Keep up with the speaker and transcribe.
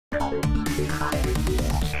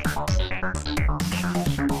Right,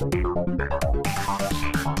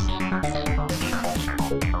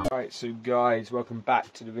 so guys, welcome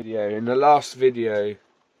back to the video. In the last video,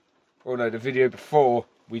 or no, the video before,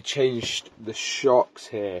 we changed the shocks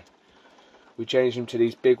here. We changed them to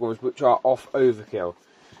these big ones, which are off overkill.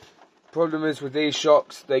 Problem is with these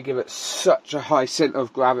shocks, they give it such a high centre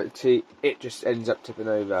of gravity, it just ends up tipping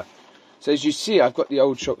over. So as you see, I've got the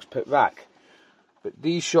old shocks put back. But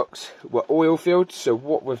these shocks were oil filled, so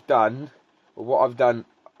what we've done, or what I've done,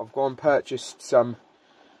 I've gone and purchased some,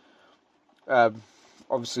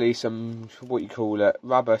 obviously some, what you call it,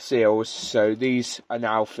 rubber seals. So these are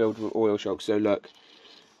now filled with oil shocks. So look,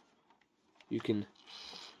 you can,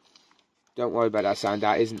 don't worry about that sound,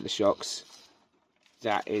 that isn't the shocks,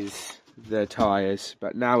 that is the tyres.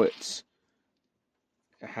 But now it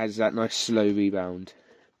has that nice slow rebound.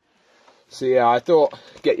 So yeah, I thought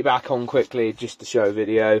get you back on quickly just to show a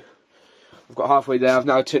video. I've got halfway there, I've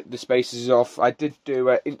now took the spacers off. I did do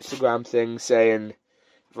an Instagram thing saying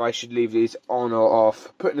if I should leave these on or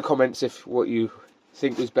off. Put in the comments if what you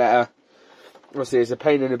think was better. Obviously it's a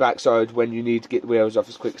pain in the backside when you need to get the wheels off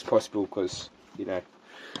as quick as possible because, you know,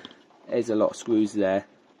 there's a lot of screws there.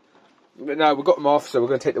 But no, we've got them off, so we're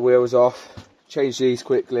going to take the wheels off, change these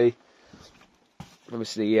quickly.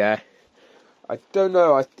 Obviously, yeah, I don't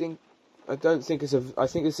know, I think this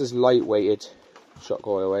is lightweighted shock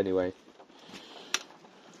oil anyway.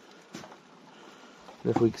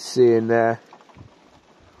 If we can see in there,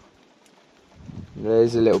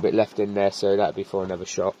 there's a little bit left in there, so that'd be for another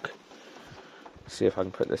shock. See if I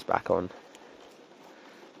can put this back on.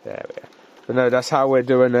 There we go. But no, that's how we're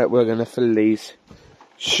doing it. We're going to fill these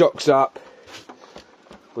shocks up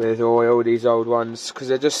with oil, these old ones, because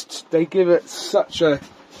they give it such a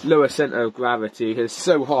lower centre of gravity. It's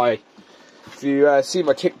so high. If you see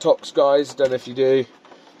my TikToks, guys, don't know if you do,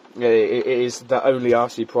 it is the only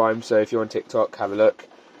RC Prime, so if you're on TikTok, have a look.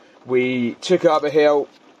 We took it up a hill,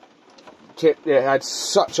 it had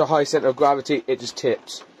such a high centre of gravity, it just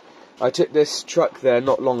tipped. I took this truck there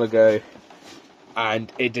not long ago,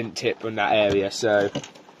 and it didn't tip in that area, so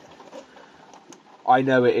I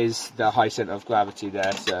know it is the high centre of gravity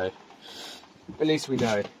there, so at least we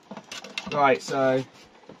know. Right, so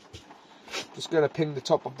just going to ping the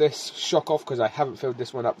top of this shock off because I haven't filled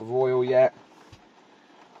this one up with oil yet.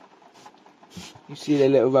 You see the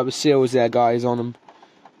little rubber seals there, guys, on them.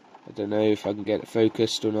 I don't know if I can get it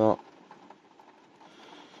focused or not.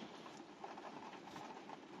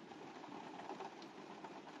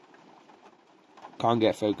 Can't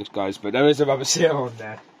get focused, guys, but there is a rubber seal on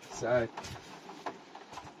there. So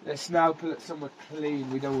let's now put it somewhere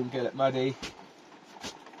clean. We don't want to get it muddy.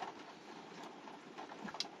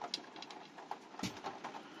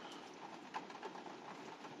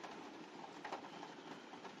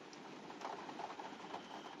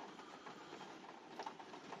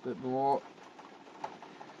 Bit more.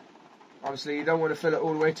 Obviously you don't want to fill it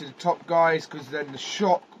all the way to the top, guys, because then the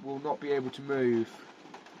shock will not be able to move.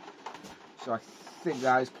 So I think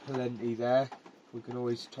that is plenty there. We can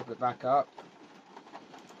always top it back up.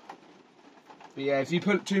 But yeah, if you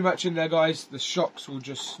put too much in there, guys, the shocks will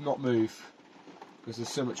just not move because there's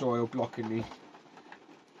so much oil blocking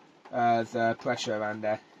the pressure around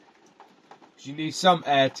there. Because you need some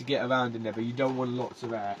air to get around in there, but you don't want lots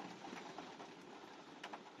of air.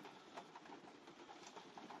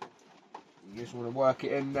 You just want to work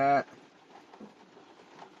it in there.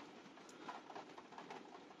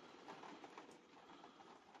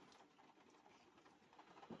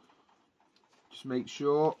 Just make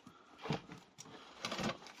sure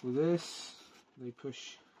with this they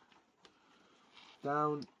push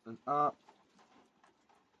down and up.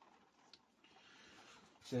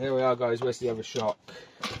 So here we are, guys. Where's the other shock?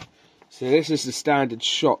 So this is the standard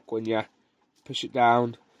shock when you push it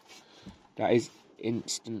down. That is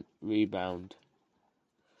instant rebound.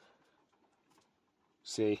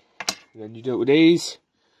 See, and then you do it with these,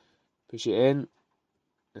 push it in,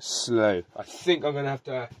 it's slow. I think I'm going to have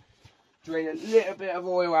to drain a little bit of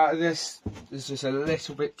oil out of this. There's just a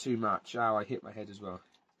little bit too much. Ow, I hit my head as well.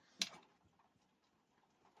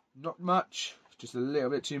 Not much, just a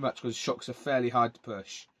little bit too much because shocks are fairly hard to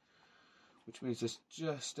push, which means there's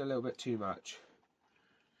just a little bit too much.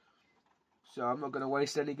 So I'm not going to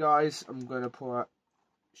waste any, guys. I'm going to pour it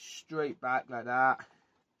straight back like that.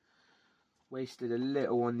 Wasted a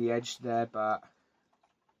little on the edge there, but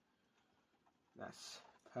that's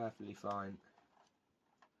perfectly fine.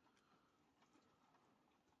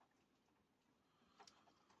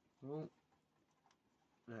 Oh,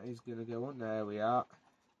 that is going to go on. There we are.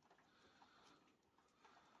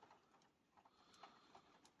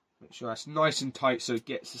 Make sure that's nice and tight so it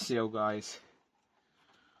gets the seal, guys.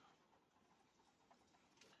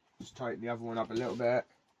 Just tighten the other one up a little bit.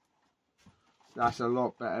 That's a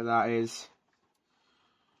lot better, that is.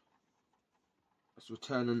 It's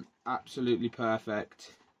returning absolutely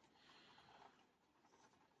perfect.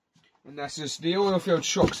 And that's just, the oil filled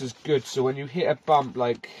shocks is good, so when you hit a bump,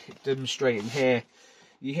 like demonstrating here,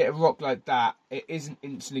 you hit a rock like that, it isn't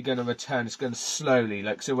instantly going to return, it's going to slowly,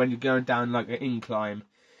 like, so when you're going down like an incline,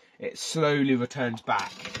 it slowly returns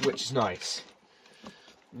back, which is nice.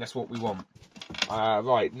 And that's what we want.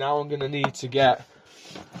 Right, now I'm going to need to get,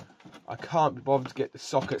 I can't be bothered to get the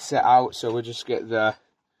socket set out, so we'll just get the,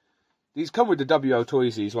 these come with the WL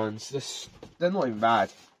toys, these ones, they're not even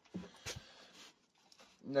bad.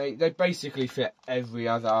 They basically fit every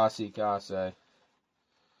other RC car, so.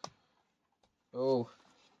 Oh.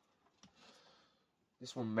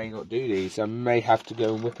 This one may not do these. I may have to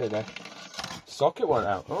go and whip the socket one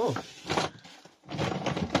out. Oh.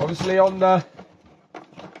 Obviously on the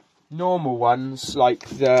normal ones, like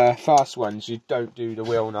the fast ones, you don't do the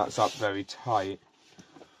wheel nuts up very tight.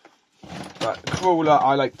 But the crawler,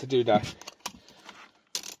 I like to do the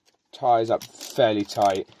tyres up fairly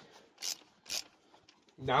tight.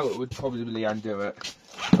 Now it would probably undo it,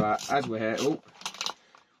 but as we're here, oh,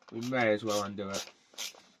 we may as well undo it.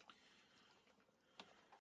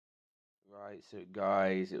 Right, so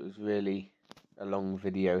guys, it was really a long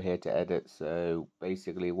video here to edit, so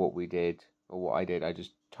basically what we did, or what I did, I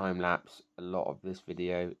just time-lapse a lot of this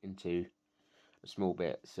video into a small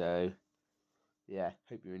bit, so yeah,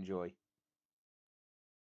 hope you enjoy.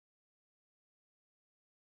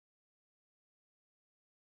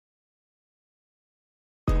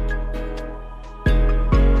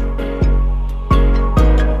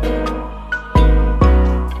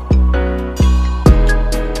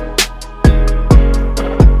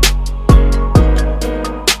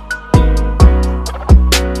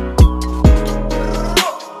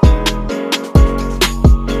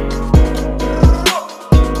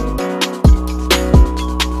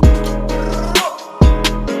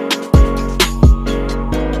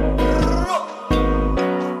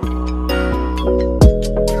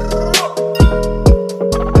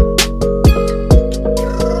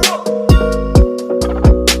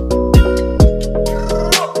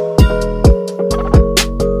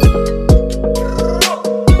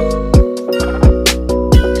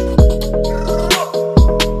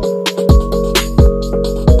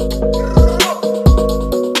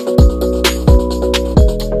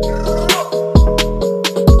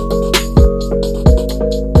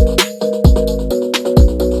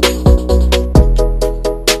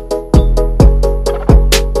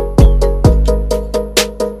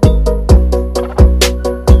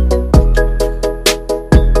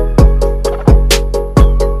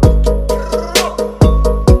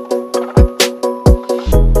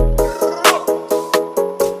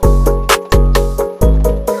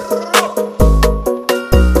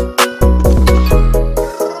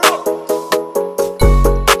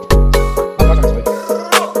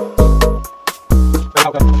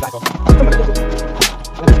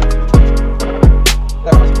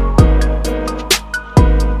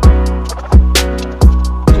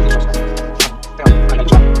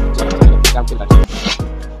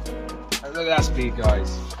 speed,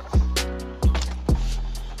 guys.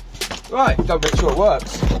 Right, gotta make sure it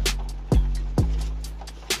works.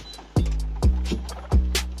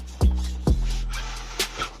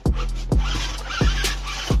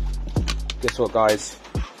 Guess what, guys?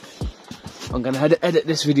 I'm gonna have to edit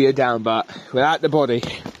this video down, but without the body,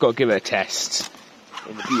 gotta give it a test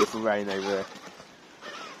in the beautiful rain over here.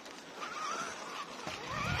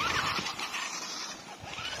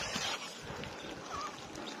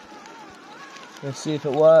 Let's see if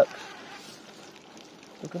it works.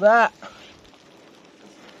 Look at that.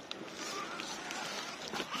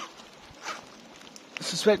 The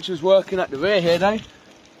suspension's working at the rear here though.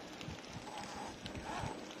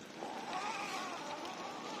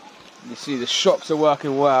 You see the shocks are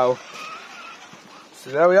working well. So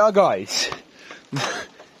there we are, guys.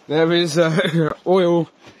 There is a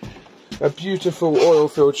beautiful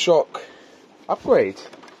oil-filled shock upgrade.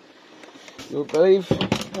 You won't believe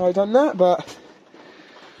how I've done that, but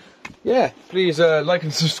yeah, please like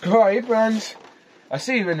and subscribe, and I'll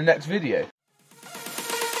see you in the next video.